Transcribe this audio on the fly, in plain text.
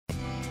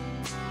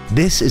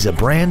This is a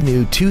brand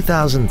new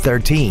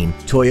 2013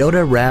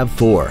 Toyota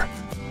RAV4.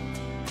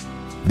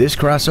 This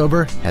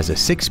crossover has a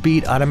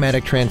 6-speed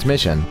automatic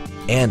transmission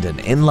and an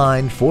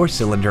inline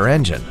 4-cylinder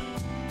engine.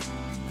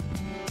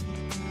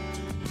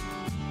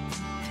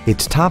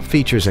 Its top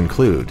features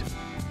include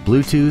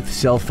Bluetooth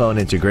cell phone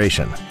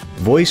integration,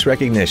 voice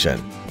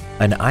recognition,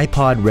 an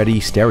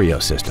iPod-ready stereo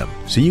system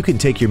so you can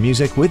take your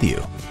music with you,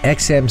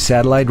 XM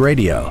satellite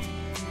radio,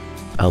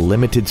 a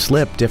limited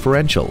slip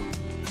differential,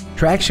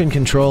 traction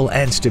control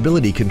and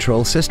stability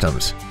control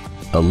systems,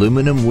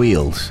 aluminum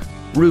wheels,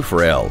 roof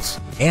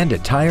rails, and a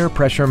tire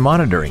pressure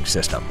monitoring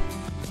system.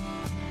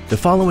 The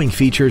following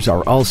features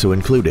are also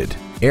included: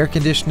 air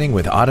conditioning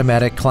with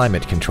automatic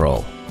climate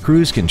control,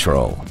 cruise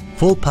control,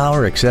 full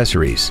power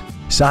accessories,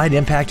 side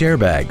impact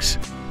airbags,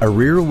 a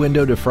rear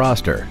window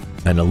defroster,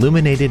 an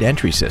illuminated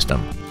entry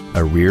system,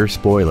 a rear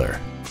spoiler,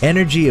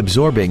 energy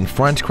absorbing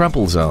front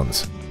crumple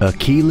zones, a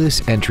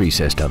keyless entry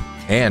system,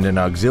 and an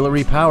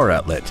auxiliary power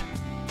outlet.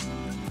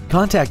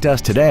 Contact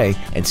us today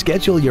and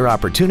schedule your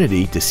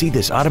opportunity to see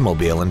this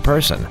automobile in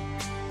person.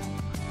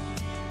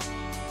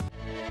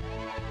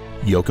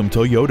 Yoakum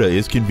Toyota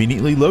is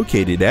conveniently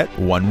located at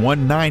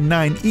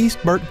 1199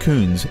 East Burt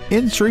Coons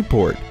in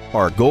Shreveport.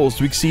 Our goal is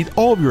to exceed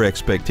all of your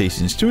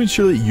expectations to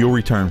ensure that you'll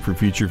return for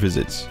future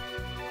visits.